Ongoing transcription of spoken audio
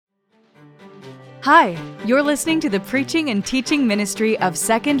Hi, you're listening to the preaching and teaching ministry of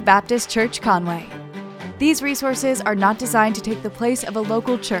Second Baptist Church Conway. These resources are not designed to take the place of a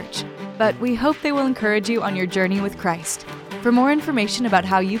local church, but we hope they will encourage you on your journey with Christ. For more information about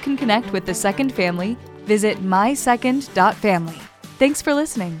how you can connect with the Second family, visit mysecond.family. Thanks for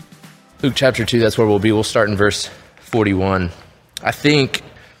listening. Luke chapter 2, that's where we'll be. We'll start in verse 41. I think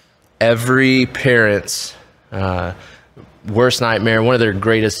every parent's worst nightmare, one of their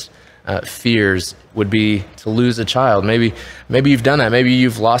greatest fears would be to lose a child. Maybe you've done that. Maybe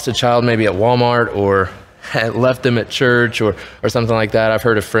you've lost a child maybe at Walmart or left them at church or something like that. I've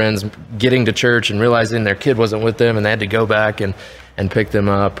heard of friends getting to church and realizing their kid wasn't with them and they had to go back and pick them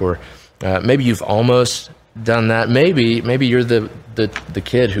up. Or maybe you've almost done that. Maybe you're the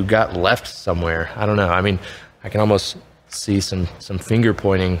kid who got left somewhere. I don't know. I mean, I can almost see some finger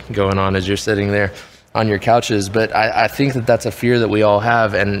pointing going on as you're sitting there on your couches. But I think that's a fear that we all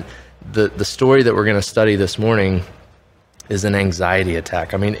have. And the story that we're going to study this morning is an anxiety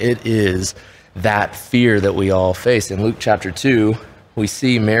attack. I mean, it is that fear that we all face. In Luke chapter 2, we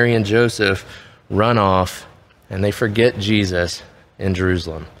see Mary and Joseph run off and they forget Jesus in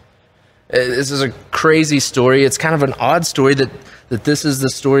Jerusalem. This is a crazy story. It's kind of an odd story that this is the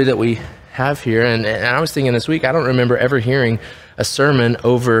story that we have here. And I was thinking this week, I don't remember ever hearing a sermon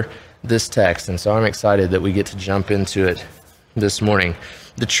over this text. And so I'm excited that we get to jump into it this morning.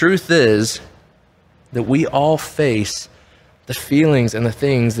 The truth is that we all face the feelings and the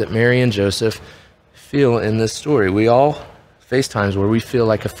things that Mary and Joseph feel in this story. We all face times where we feel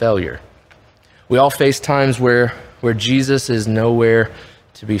like a failure. We all face times where Jesus is nowhere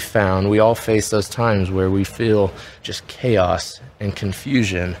to be found. We all face those times where we feel just chaos and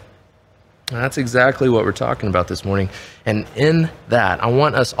confusion. And that's exactly what we're talking about this morning. And in that, I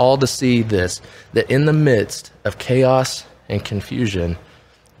want us all to see this, that in the midst of chaos and confusion,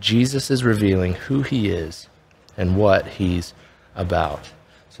 Jesus is revealing who he is and what he's about.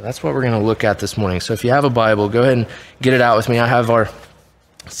 So that's what we're going to look at this morning. So if you have a Bible, go ahead and get it out with me. I have our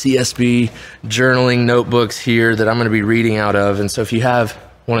CSB journaling notebooks here that I'm going to be reading out of. And so if you have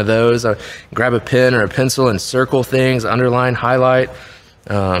one of those, grab a pen or a pencil and circle things, underline, highlight,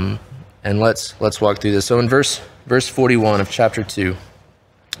 and let's walk through this. So in verse 41 of chapter 2,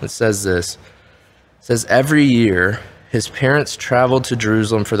 it says this. It says, every year his parents traveled to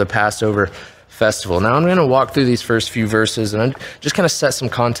Jerusalem for the Passover festival. Now I'm going to walk through these first few verses and just kind of set some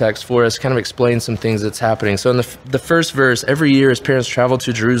context for us, kind of explain some things that's happening. So in the first verse, every year his parents traveled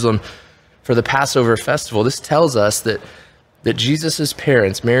to Jerusalem for the Passover festival. This tells us that Jesus'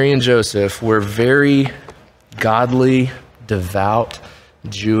 parents, Mary and Joseph, were very godly, devout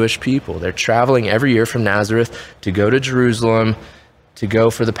Jewish people. They're traveling every year from Nazareth to go to Jerusalem to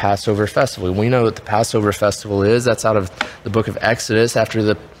go for the Passover festival. We know what the Passover festival is. That's out of the book of Exodus. After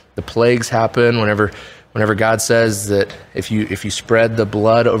the plagues happen, whenever God says that if you spread the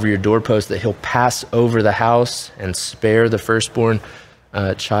blood over your doorpost, that he'll pass over the house and spare the firstborn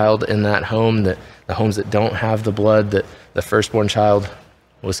child in that home, that the homes that don't have the blood, that the firstborn child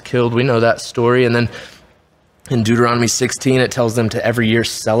was killed. We know that story. And then in Deuteronomy 16, it tells them to every year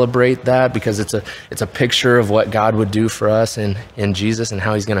celebrate that because it's a picture of what God would do for us in Jesus and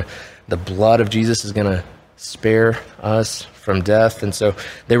how the blood of Jesus is going to spare us from death. And so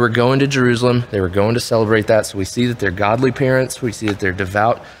they were going to Jerusalem. They were going to celebrate that. So we see that they're godly parents. We see that they're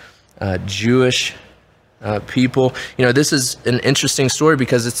devout Jewish people. You know, this is an interesting story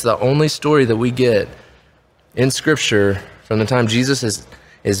because it's the only story that we get in Scripture from the time Jesus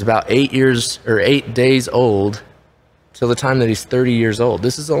is about 8 days old till the time that he's 30 years old.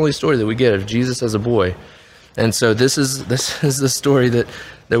 This is the only story that we get of Jesus as a boy. And so this is the story that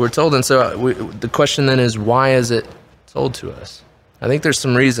we're told. And so the question then is, why is it told to us? I think there's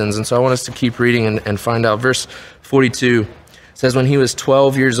some reasons. And so I want us to keep reading and find out. Verse 42 says, when he was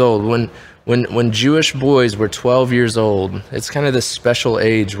 12 years old, when Jewish boys were 12 years old, it's kind of this special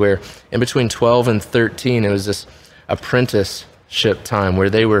age where in between 12 and 13, it was this apprenticeship time where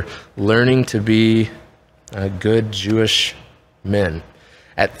they were learning to be good Jewish men.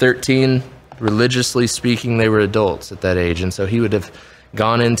 At 13, religiously speaking, they were adults at that age. And so he would have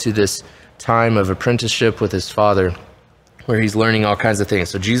gone into this time of apprenticeship with his father where he's learning all kinds of things.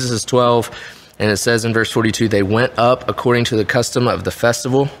 So Jesus is 12, and it says in verse 42, they went up according to the custom of the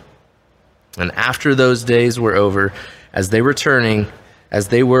festival. And after those days were over, as they were returning,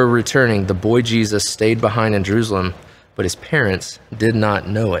 the boy Jesus stayed behind in Jerusalem, but his parents did not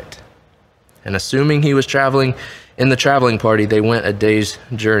know it. And assuming he was traveling in the traveling party, they went a day's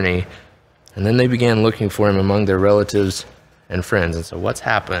journey. And then they began looking for him among their relatives and friends. And so what's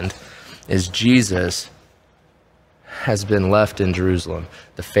happened is Jesus has been left in Jerusalem.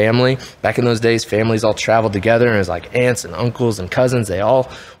 The family, back in those days, families all traveled together, and it was like aunts and uncles and cousins. They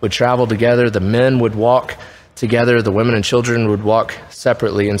all would travel together. The men would walk together. The women and children would walk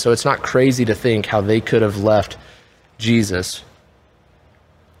separately. And so it's not crazy to think how they could have left Jesus.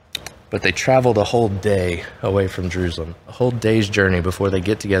 But they traveled a whole day away from Jerusalem, a whole day's journey before they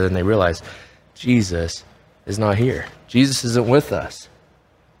get together and they realize Jesus is not here. Jesus isn't with us.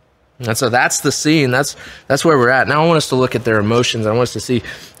 And so that's the scene. That's where we're at. Now I want us to look at their emotions. I want us to see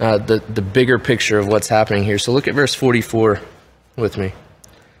the bigger picture of what's happening here. So look at verse 44 with me. It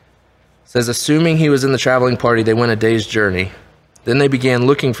says, assuming he was in the traveling party, they went a day's journey. Then they began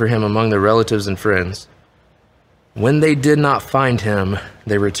looking for him among their relatives and friends. When they did not find him,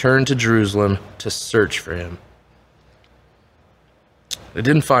 they returned to Jerusalem to search for him. They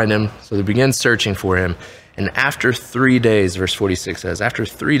didn't find him, so they began searching for him. And after 3 days, verse 46 says, after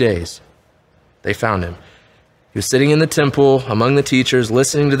 3 days, they found him. He was sitting in the temple among the teachers,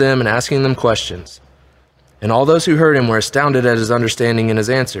 listening to them and asking them questions. And all those who heard him were astounded at his understanding and his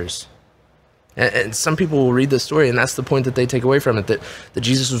answers. And some people will read this story, and that's the point that they take away from it, that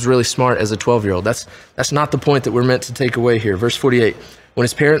Jesus was really smart as a 12-year-old. That's not the point that we're meant to take away here. Verse 48, when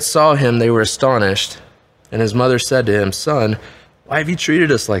his parents saw him, they were astonished. And his mother said to him, son, why have you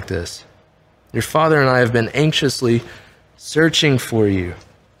treated us like this? Your father and I have been anxiously searching for you.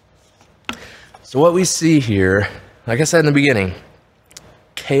 So what we see here, like I said in the beginning,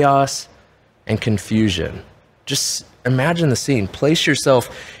 chaos and confusion. Just imagine the scene. Place yourself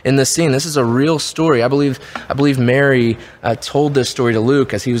in the scene. This is a real story. I believe Mary told this story to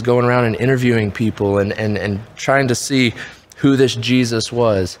Luke as he was going around and interviewing people and trying to see who this Jesus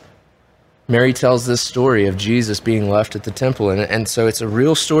was. Mary tells this story of Jesus being left at the temple. And so it's a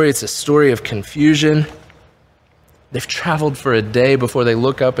real story. It's a story of confusion. They've traveled for a day before they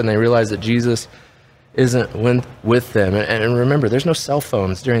look up and they realize that Jesus isn't with them. And remember, there's no cell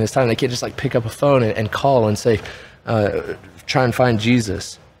phones during this time. They can't just like pick up a phone and call and say, try and find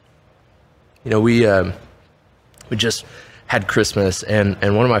Jesus. You know, we just had Christmas, and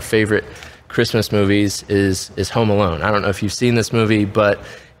one of my favorite Christmas movies is Home Alone. I don't know if you've seen this movie, but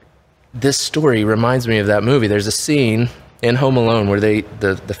this story reminds me of that movie. There's a scene in Home Alone where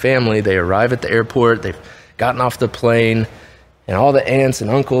the family, they arrive at the airport, they've gotten off the plane, and all the aunts and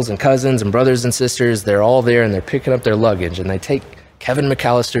uncles and cousins and brothers and sisters, they're all there and they're picking up their luggage, and they take Kevin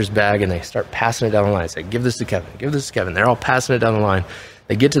McAllister's bag and they start passing it down the line. Say, give this to Kevin, give this to Kevin. They're all passing it down the line.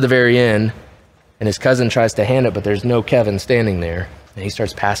 They get to the very end, and his cousin tries to hand it, but there's no Kevin standing there. And he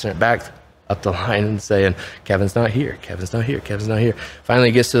starts passing it back up the line and saying, Kevin's not here, Kevin's not here, Kevin's not here. Finally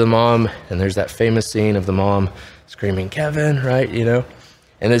he gets to the mom, and there's that famous scene of the mom screaming, Kevin, right, you know?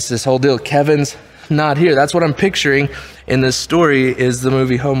 And it's this whole deal, Kevin's not here. That's what I'm picturing in this story is the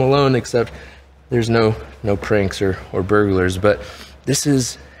movie Home Alone, except there's no pranks or burglars. But this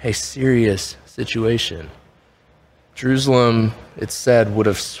is a serious situation. Jerusalem, it's said, would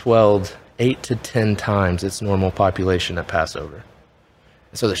have swelled 8 to 10 times its normal population at Passover.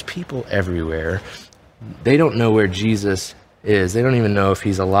 So there's people everywhere. They don't know where Jesus is. They don't even know if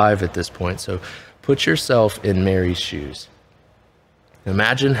he's alive at this point. So put yourself in Mary's shoes.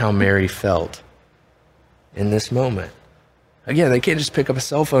 Imagine how Mary felt in this moment. Again, they can't just pick up a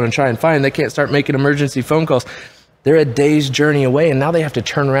cell phone and try and find. They can't start making emergency phone calls. They're a day's journey away, and now they have to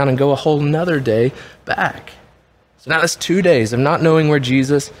turn around and go a whole nother day back. So now that's 2 days of not knowing where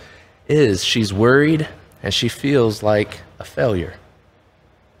Jesus is. She's worried, and she feels like a failure.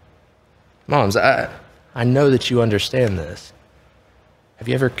 Moms, I know that you understand this. Have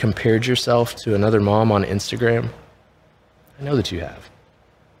you ever compared yourself to another mom on Instagram? I know that you have.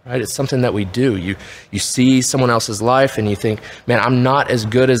 Right? It's something that we do. You see someone else's life and you think, man, I'm not as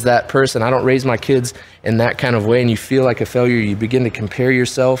good as that person. I don't raise my kids in that kind of way, and you feel like a failure. You begin to compare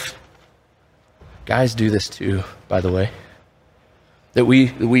yourself. Guys do this too, by the way. That we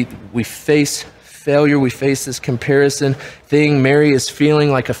face failure. We face this comparison thing. Mary is feeling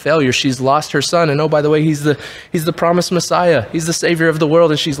like a failure. She's lost her son, and oh, by the way, he's the promised Messiah. He's the Savior of the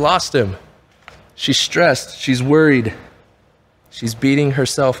world, and she's lost him. She's stressed. She's worried. She's beating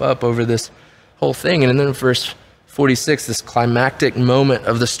herself up over this whole thing. And then in verse 46, this climactic moment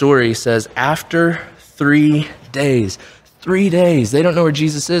of the story says, after 3 days, 3 days, they don't know where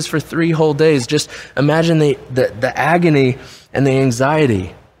Jesus is for 3 whole days. Just imagine the agony and the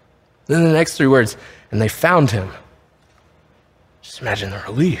anxiety. Then the next 3 words, and they found him. Just imagine the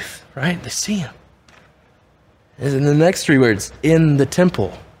relief, right? They see him. And then the next 3 words, in the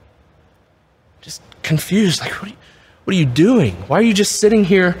temple. Just confused, like, what are you doing? Why are you just sitting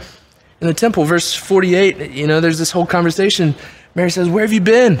here in the temple? Verse 48, there's this whole conversation. Mary says, where have you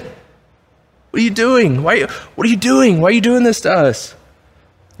been? What are you doing? What are you doing? Why are you doing this to us?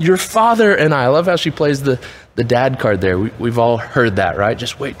 Your father and I love how she plays the dad card there. We've all heard that, right?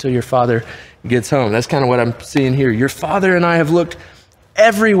 Just wait till your father gets home. That's kind of what I'm seeing here. Your father and I have looked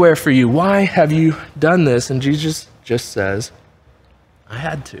everywhere for you. Why have you done this? And Jesus just says, I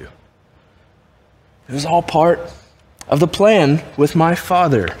had to. It was all part of the plan with my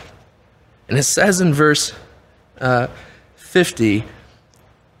Father. And it says in verse 50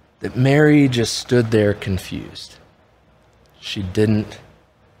 that Mary just stood there confused. She didn't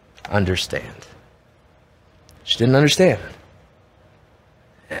understand. She didn't understand.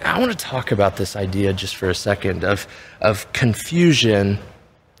 I want to talk about this idea just for a second of confusion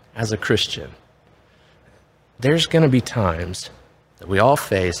as a Christian. There's going to be times that we all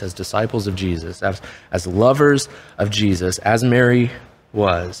face as disciples of Jesus, as lovers of Jesus, as Mary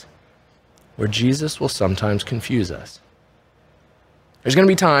was, where Jesus will sometimes confuse us. There's going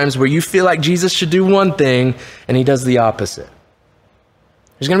to be times where you feel like Jesus should do one thing and he does the opposite.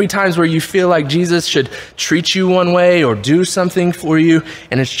 There's going to be times where you feel like Jesus should treat you one way or do something for you,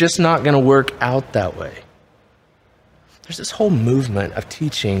 and it's just not going to work out that way. There's this whole movement of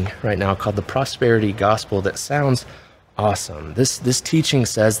teaching right now called the prosperity gospel that sounds awesome. This teaching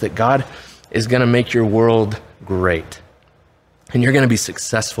says that God is going to make your world great, and you're going to be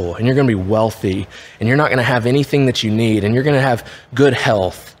successful, and you're going to be wealthy, and you're not going to have anything that you need, and you're going to have good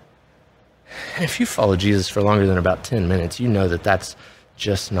health. And if you follow Jesus for longer than about 10 minutes, you know that that's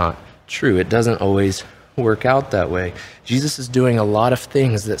just not true. It doesn't always work out that way. Jesus is doing a lot of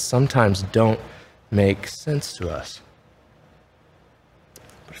things that sometimes don't make sense to us.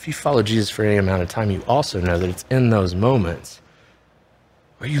 But if you follow Jesus for any amount of time, you also know that it's in those moments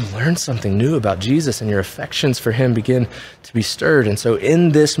where you learn something new about Jesus and your affections for him begin to be stirred. And so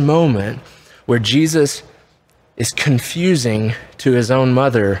in this moment where Jesus is confusing to his own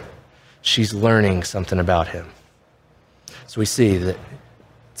mother, she's learning something about him. So we see that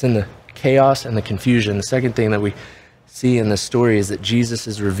it's in the chaos and the confusion. The second thing that we see in this story is that Jesus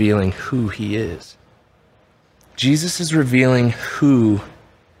is revealing who he is. Jesus is revealing who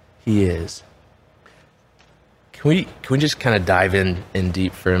he is. Can we just kind of dive in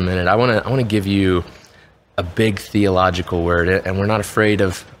deep for a minute? I want to give you a big theological word, and we're not afraid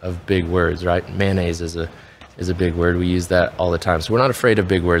of big words, right? Mayonnaise is a big word. We use that all the time. So we're not afraid of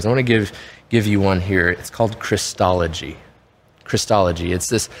big words. I want to give you one here. It's called Christology. Christology. It's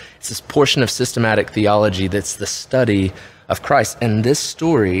this portion of systematic theology that's the study of Christ. And this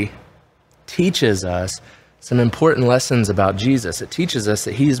story teaches us some important lessons about Jesus. It teaches us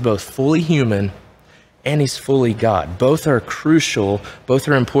that he is both fully human and he's fully God. Both are crucial, both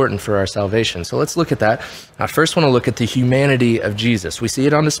are important for our salvation. So let's look at that. I first want to look at the humanity of Jesus. We see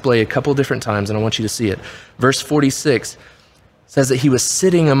it on display a couple different times, and I want you to see it. Verse 46 says that he was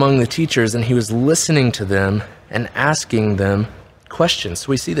sitting among the teachers and he was listening to them and asking them questions. So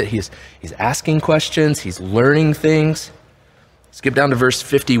we see that he's asking questions, he's learning things. Skip down to verse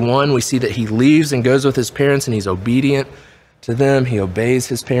 51. We see that he leaves and goes with his parents and he's obedient to them. He obeys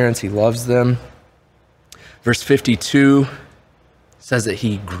his parents, he loves them. Verse 52 says that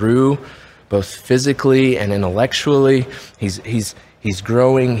he grew both physically and intellectually. He's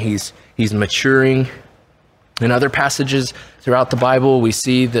growing, he's maturing. In other passages throughout the Bible, we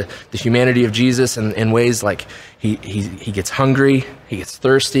see the humanity of Jesus in ways like he gets hungry, he gets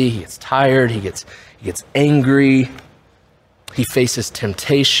thirsty, he gets tired, he gets angry, he faces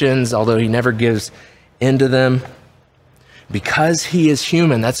temptations, although he never gives in to them. Because he is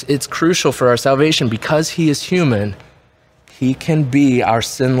human, it's crucial for our salvation. Because he is human, he can be our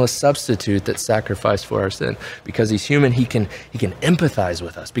sinless substitute that sacrificed for our sin. Because he's human, he can empathize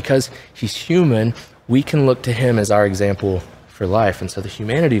with us. Because he's human, we can look to him as our example for life. And so the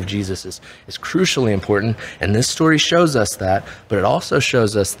humanity of Jesus is crucially important. And this story shows us that, but it also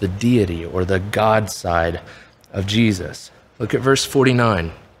shows us the deity or the God side of Jesus. Look at verse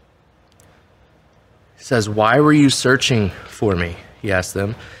 49. It says, "Why were you searching for me?" He asked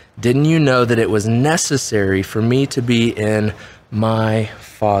them. "Didn't you know that it was necessary for me to be in my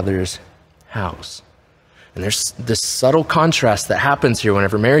Father's house?" And there's this subtle contrast that happens here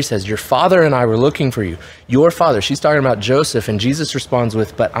whenever Mary says, "Your father and I were looking for you." Your father. She's talking about Joseph, and Jesus responds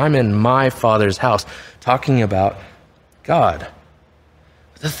with, "But I'm in my Father's house," talking about God.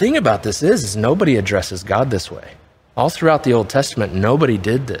 But the thing about this is nobody addresses God this way. All throughout the Old Testament, nobody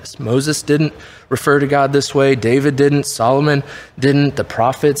did this. Moses didn't refer to God this way. David didn't. Solomon didn't. The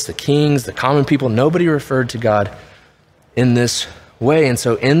prophets, the kings, the common people, nobody referred to God in this way. And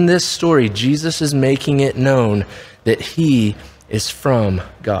so in this story, Jesus is making it known that he is from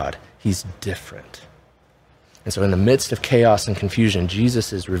God. He's different. And so in the midst of chaos and confusion,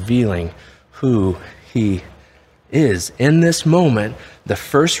 Jesus is revealing who he is. In this moment, the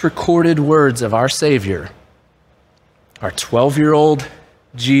first recorded words of our Savior, our 12-year-old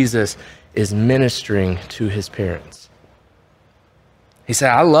Jesus is ministering to his parents. He said,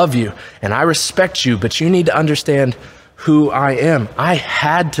 I love you and I respect you, but you need to understand who I am. I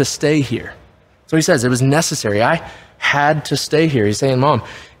had to stay here. So he says, it was necessary. I had to stay here. He's saying, Mom,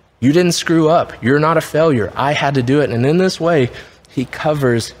 you didn't screw up. You're not a failure. I had to do it. And in this way, he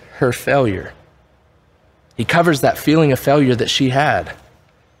covers her failure. He covers that feeling of failure that she had.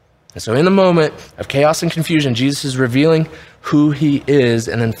 And so in the moment of chaos and confusion, Jesus is revealing who he is.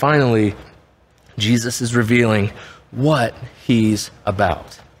 And then finally, Jesus is revealing what he's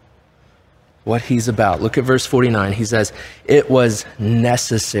about. What he's about. Look at verse 49. He says, it was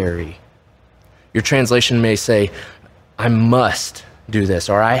necessary. Your translation may say, I must do this,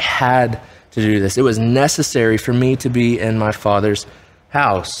 or I had to do this. It was necessary for me to be in my Father's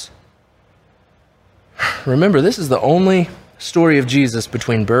house. Remember, this is the only story of Jesus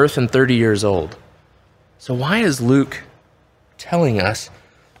between birth and 30 years old. So why is Luke telling us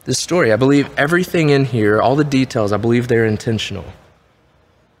this story? I believe everything in here, all the details, I believe they're intentional.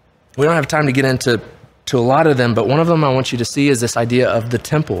 We don't have time to get into a lot of them, but one of them I want you to see is this idea of the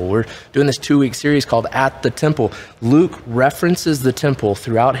temple. We're doing this 2-week series called At the Temple. Luke references the temple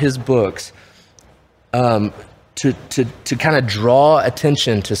throughout his books to kind of draw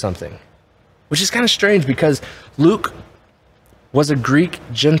attention to something, which is kind of strange because Luke was a Greek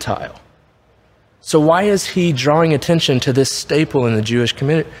Gentile. So why is he drawing attention to this staple in the Jewish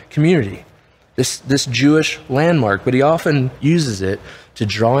community, this Jewish landmark? But he often uses it to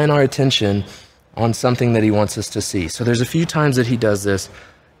draw in our attention on something that he wants us to see. So there's a few times that he does this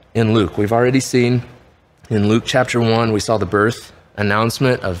in Luke. We've already seen in Luke chapter 1, we saw the birth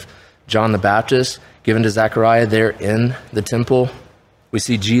announcement of John the Baptist given to Zechariah there in the temple. We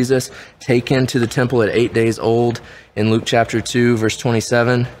see Jesus taken to the temple at 8 days old in Luke chapter 2, verse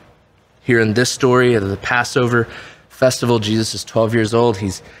 27. Here in this story of the Passover festival, Jesus is 12 years old.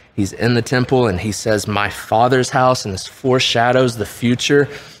 He's in the temple and he says, my Father's house, and this foreshadows the future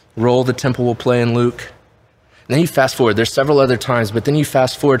role the temple will play in Luke. And then you fast forward. There's several other times, but then you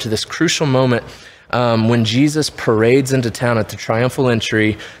fast forward to this crucial moment when Jesus parades into town at the triumphal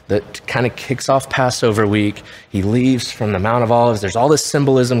entry that kind of kicks off Passover week. He leaves from the Mount of Olives. There's all this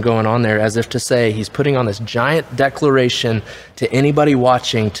symbolism going on there as if to say he's putting on this giant declaration to anybody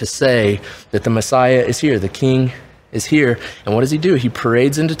watching to say that the Messiah is here, the King is here. And what does he do? He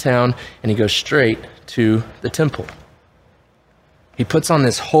parades into town and he goes straight to the temple. He puts on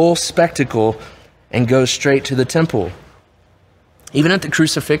this whole spectacle and goes straight to the temple. Even at the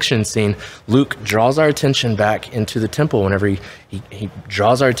crucifixion scene, Luke draws our attention back into the temple whenever he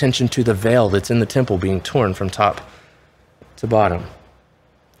draws our attention to the veil that's in the temple being torn from top to bottom.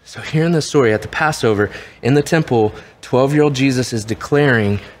 So here in this story at the Passover, in the temple, 12-year-old Jesus is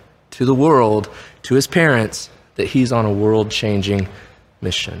declaring to the world, to his parents, that he's on a world-changing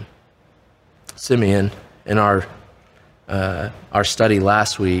mission. Simeon, in our study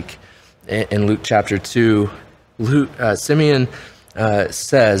last week in Luke chapter 2, Simeon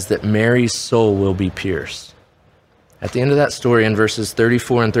says that Mary's soul will be pierced. At the end of that story in verses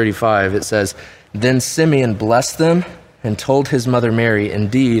 34 and 35, it says, then Simeon blessed them and told his mother Mary,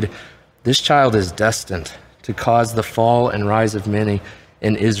 indeed, this child is destined to cause the fall and rise of many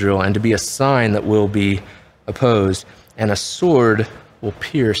in Israel and to be a sign that will be opposed, and a sword will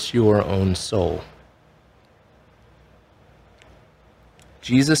pierce your own soul.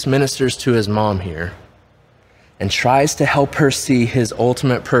 Jesus ministers to his mom here and tries to help her see his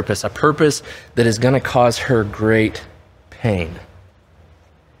ultimate purpose, a purpose that is going to cause her great pain.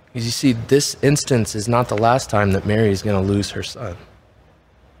 Because you see, this instance is not the last time that Mary is going to lose her son.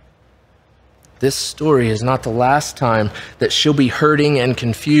 This story is not the last time that she'll be hurting and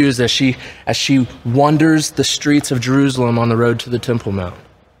confused as she wanders the streets of Jerusalem on the road to the Temple Mount.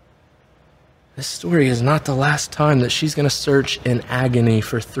 This story is not the last time that she's going to search in agony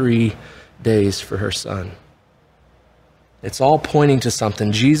for 3 days for her son. It's all pointing to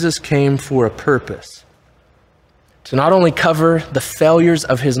something. Jesus came for a purpose. To not only cover the failures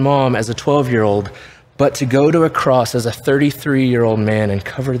of his mom as a 12-year-old, but to go to a cross as a 33-year-old man and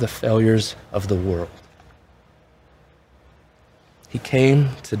cover the failures of the world. He came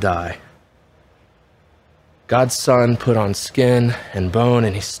to die. God's son put on skin and bone,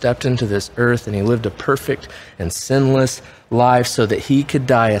 and he stepped into this earth, and he lived a perfect and sinless life so that he could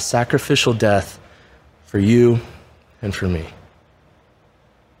die a sacrificial death for you and for me.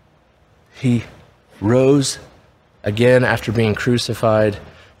 He rose again after being crucified,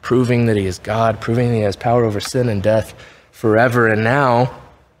 proving that he is God, proving that he has power over sin and death forever. And now,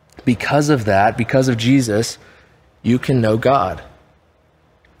 Because of that, because of Jesus, you can know God.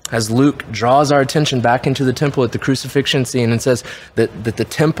 As Luke draws our attention back into the temple at the crucifixion scene and says that the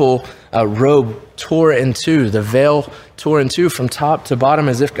temple robe tore in two, the veil tore in two from top to bottom,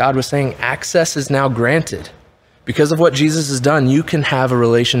 as if God was saying, access is now granted. Because of what Jesus has done, you can have a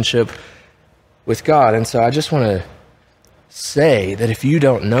relationship with God. And so I just want to say that if you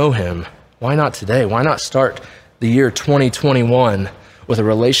don't know him, why not today? Why not start the year 2021 with a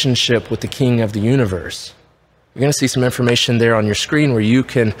relationship with the King of the universe? You're going to see some information there on your screen where you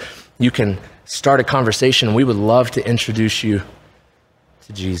can start a conversation. We would love to introduce you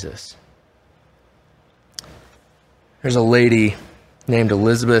to Jesus. There's a lady named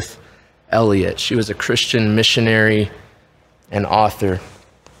Elisabeth Elliot. She was a Christian missionary and author.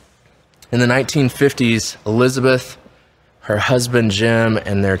 In the 1950s, Elizabeth, her husband Jim,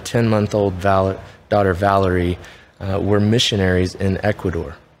 and their 10-month-old daughter Valerie were missionaries in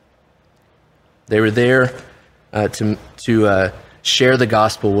Ecuador. They were there to share the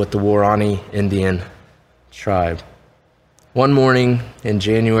gospel with the Waorani Indian tribe. One morning in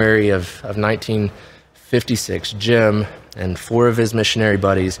January of 1956, Jim and 4 of his missionary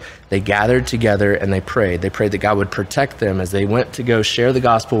buddies, they gathered together and they prayed. They prayed that God would protect them as they went to go share the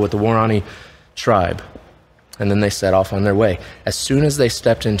gospel with the Waorani tribe. And then they set off on their way. As soon as they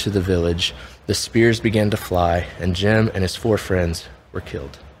stepped into the village, the spears began to fly, and Jim and his 4 friends were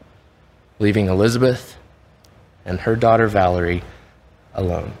killed, leaving Elizabeth and her daughter Valerie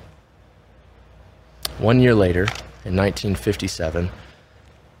alone. 1 year later, in 1957,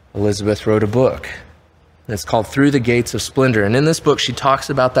 Elizabeth wrote a book. And it's called Through the Gates of Splendor. And in this book, she talks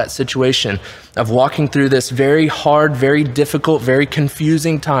about that situation of walking through this very hard, very difficult, very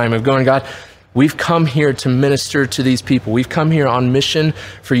confusing time of going, God, we've come here to minister to these people. We've come here on mission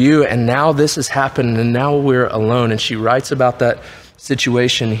for you, and now this has happened, and now we're alone. And she writes about that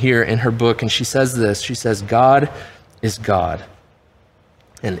situation here in her book, and she says this. She says, God is God.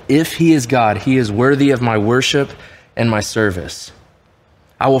 And if he is God, he is worthy of my worship and my service.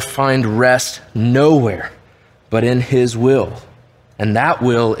 I will find rest nowhere but in his will. And that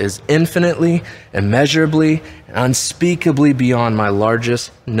will is infinitely, immeasurably, and unspeakably beyond my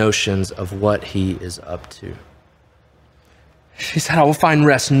largest notions of what he is up to. She said, I will find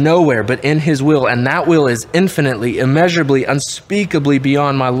rest nowhere but in his will, and that will is infinitely, immeasurably, unspeakably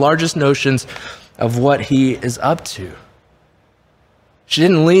beyond my largest notions of what he is up to. She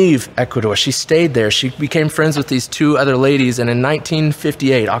didn't leave Ecuador. She stayed there. She became friends with these 2 other ladies, and in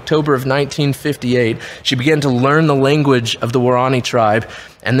 1958, October of 1958, she began to learn the language of the Waorani tribe,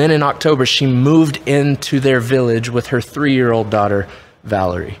 and then in October, she moved into their village with her 3-year-old daughter,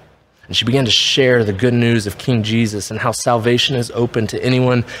 Valerie. And she began to share the good news of King Jesus and how salvation is open to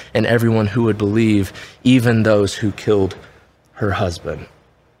anyone and everyone who would believe, even those who killed her husband.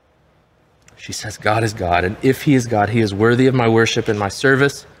 She says, God is God, and if he is God, he is worthy of my worship and my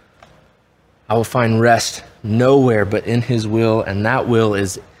service. I will find rest nowhere but in his will, and that will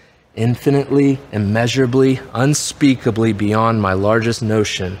is infinitely, immeasurably, unspeakably beyond my largest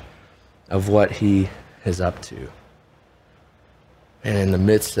notion of what he is up to. And in the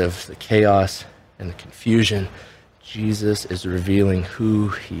midst of the chaos and the confusion, Jesus is revealing who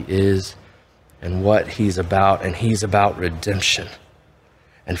he is and what he's about, and he's about redemption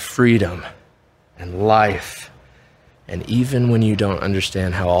and freedom and life. And even when you don't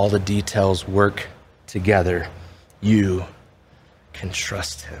understand how all the details work together, you can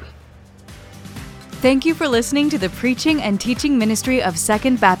trust him. Thank you for listening to the preaching and teaching ministry of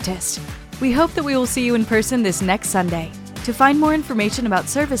Second Baptist. We hope that we will see you in person this next Sunday. To find more information about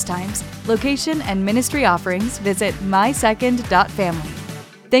service times, location, and ministry offerings, visit mysecond.family.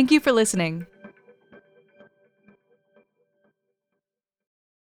 Thank you for listening.